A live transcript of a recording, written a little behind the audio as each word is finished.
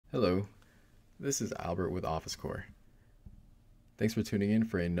Hello, this is Albert with OfficeCorp. Thanks for tuning in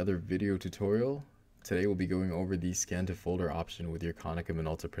for another video tutorial. Today we'll be going over the scan to folder option with your Konica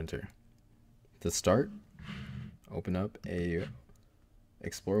Minolta printer. To start, open up a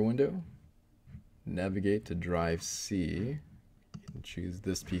Explorer window, navigate to drive C, and choose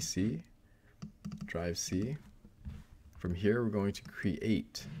this PC, drive C. From here we're going to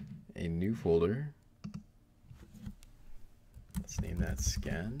create a new folder. Let's name that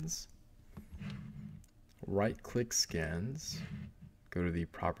scans. Right click scans, go to the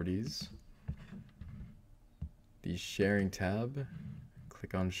properties, the sharing tab,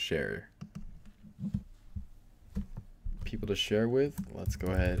 click on share. People to share with, let's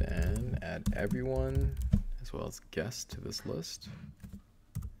go ahead and add everyone as well as guests to this list.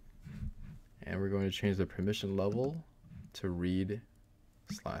 And we're going to change the permission level to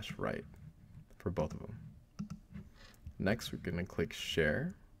read/write for both of them. Next, we're going to click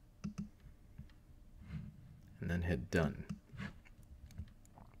share and then hit done.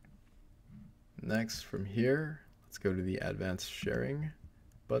 Next, from here, let's go to the advanced sharing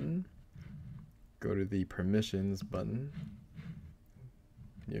button. Go to the permissions button.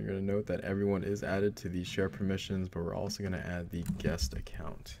 You're going to note that everyone is added to the share permissions, but we're also going to add the guest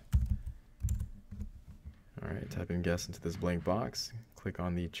account. All right, type in guest into this blank box. Click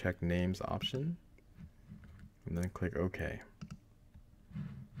on the check names option. And then click OK.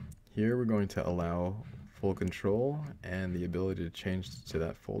 Here we're going to allow full control and the ability to change to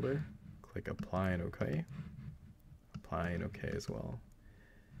that folder. Click apply and OK. Apply and OK as well.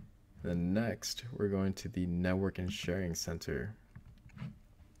 And then next we're going to the network and sharing center.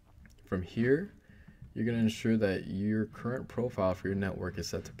 From here you're going to ensure that your current profile for your network is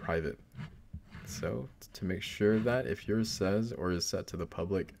set to private. So to make sure that if yours says or is set to the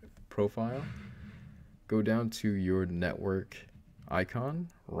public profile, go down to your network icon,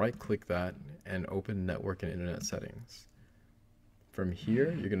 right click that, and open network and internet settings. From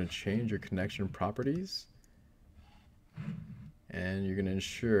here, you're going to change your connection properties, and you're going to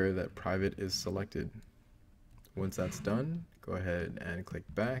ensure that private is selected. Once that's done, go ahead and click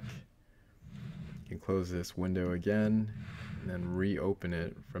back. You can close this window again, and then reopen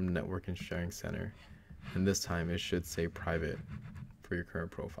it from Network and Sharing Center. And this time it should say private for your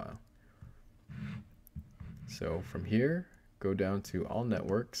current profile. So from here, go down to all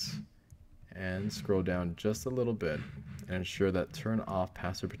networks and scroll down just a little bit and ensure that turn off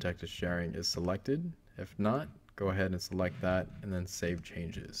password protected sharing is selected. If not, go ahead and select that and then save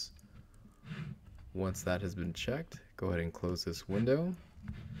changes. Once that has been checked, go ahead and close this window.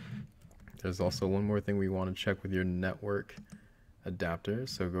 There's also one more thing we want to check with your network adapter.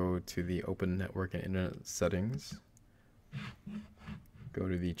 So go to the open network and internet settings. Go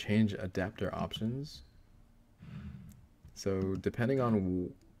to the change adapter options. So depending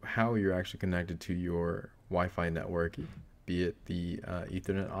on how you're actually connected to your Wi-Fi network, be it the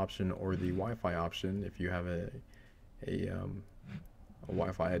Ethernet option or the Wi-Fi option, if you have a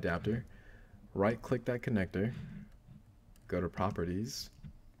Wi-Fi adapter, right-click that connector, go to Properties,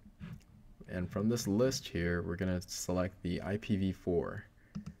 and from this list here, we're going to select the IPv4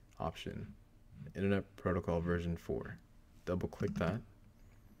 option, Internet Protocol version 4. Double-click that,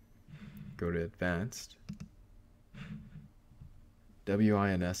 go to Advanced,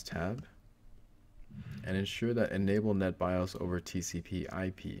 WINS tab, and ensure that enable NetBIOS over TCP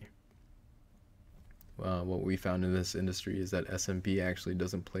IP. What we found in this industry is that SMB actually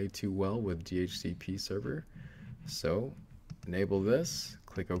doesn't play too well with DHCP server. So enable this,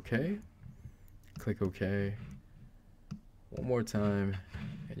 click OK, click OK, one more time,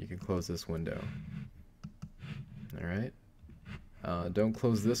 and you can close this window. All right. Don't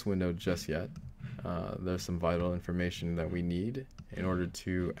close this window just yet. There's some vital information that we need in order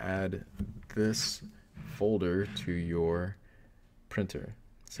to add this folder to your printer.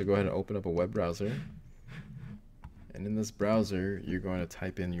 So go ahead and open up a web browser, and in this browser you're going to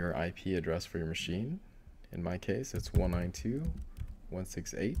type in your IP address for your machine. In my case it's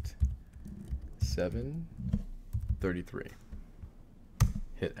 192.168.7.33.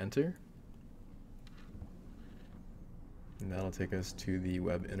 Hit enter, and that'll take us to the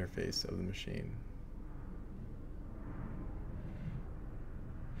web interface of the machine.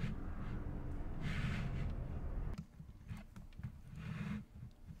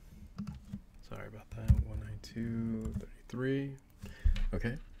 Sorry about that, 192.33.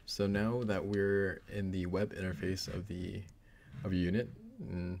 Okay, so now that we're in the web interface of your unit,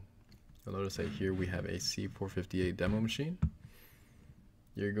 and you'll notice that here we have a C458 demo machine.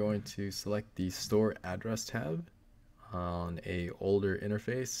 You're going to select the Store Address tab on a older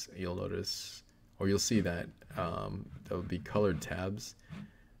interface. You'll notice, or you'll see that there'll be colored tabs.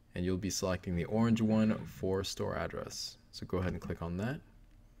 and you'll be selecting the orange one for store address. So go ahead and click on that.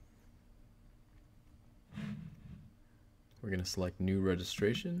 We're going to select new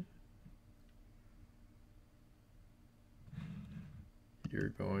registration. You're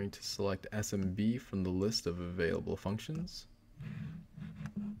going to select SMB from the list of available functions.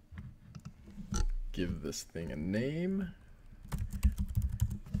 Give this thing a name.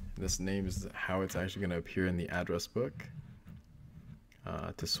 This name is how it's actually going to appear in the address book.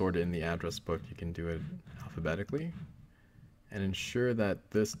 To sort it in the address book, you can do it alphabetically. And ensure that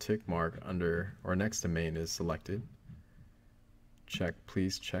this tick mark under or next to main is selected.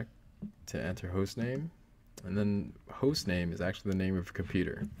 Please check to enter host name. And then host name is actually the name of your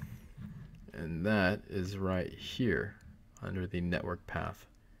computer. And that is right here under the network path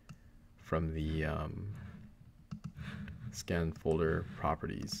from the scan folder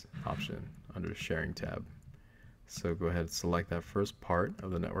properties option under sharing tab. So go ahead and select that first part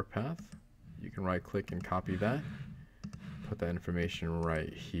of the network path. You can right click and copy that. Put that information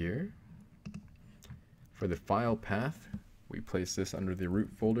right here. For the file path, we place this under the root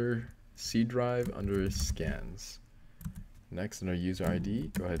folder C drive under scans. Next, under user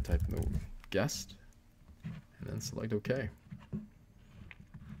ID, go ahead and type in the guest and then select OK.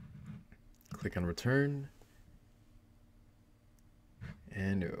 Click on return,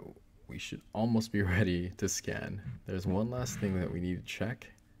 and we should almost be ready to scan. There's one last thing that we need to check.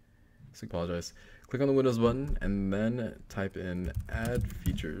 So I apologize. Click on the Windows button and then type in add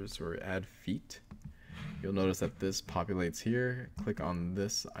features or add feat. You'll notice that this populates here. Click on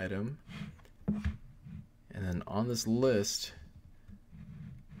this item, and then on this list,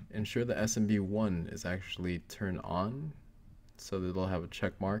 ensure the SMB1 is actually turned on so that it'll have a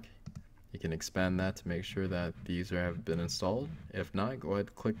check mark. You can expand that to make sure that the user have been installed. If not, go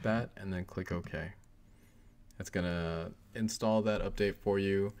ahead, click that, and then click OK. That's gonna install that update for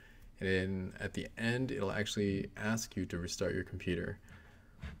you, and then at the end, it'll actually ask you to restart your computer.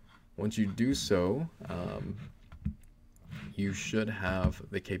 Once you do so, you should have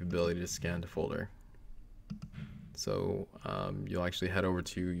the capability to scan to folder. So you'll actually head over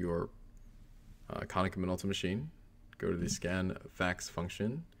to your Konica Minolta machine, go to the scan fax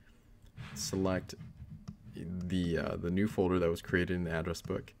function, select the new folder that was created in the address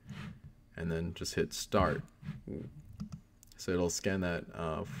book, and then just hit start. So it'll scan that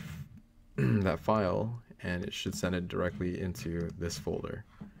that file, and it should send it directly into this folder.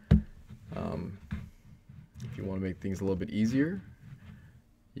 If you want to make things a little bit easier,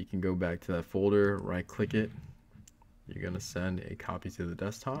 you can go back to that folder, right click it. You're going to send a copy to the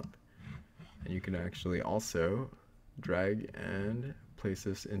desktop, and you can actually also drag and place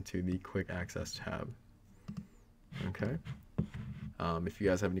this into the quick access tab. Okay. If you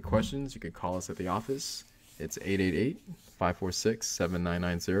guys have any questions, you can call us at the office. It's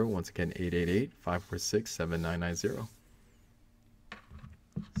 888-546-7990. Once again, 888-546-7990.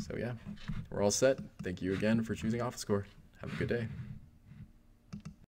 So yeah, we're all set. Thank you again for choosing OfficeCorp. Have a good day.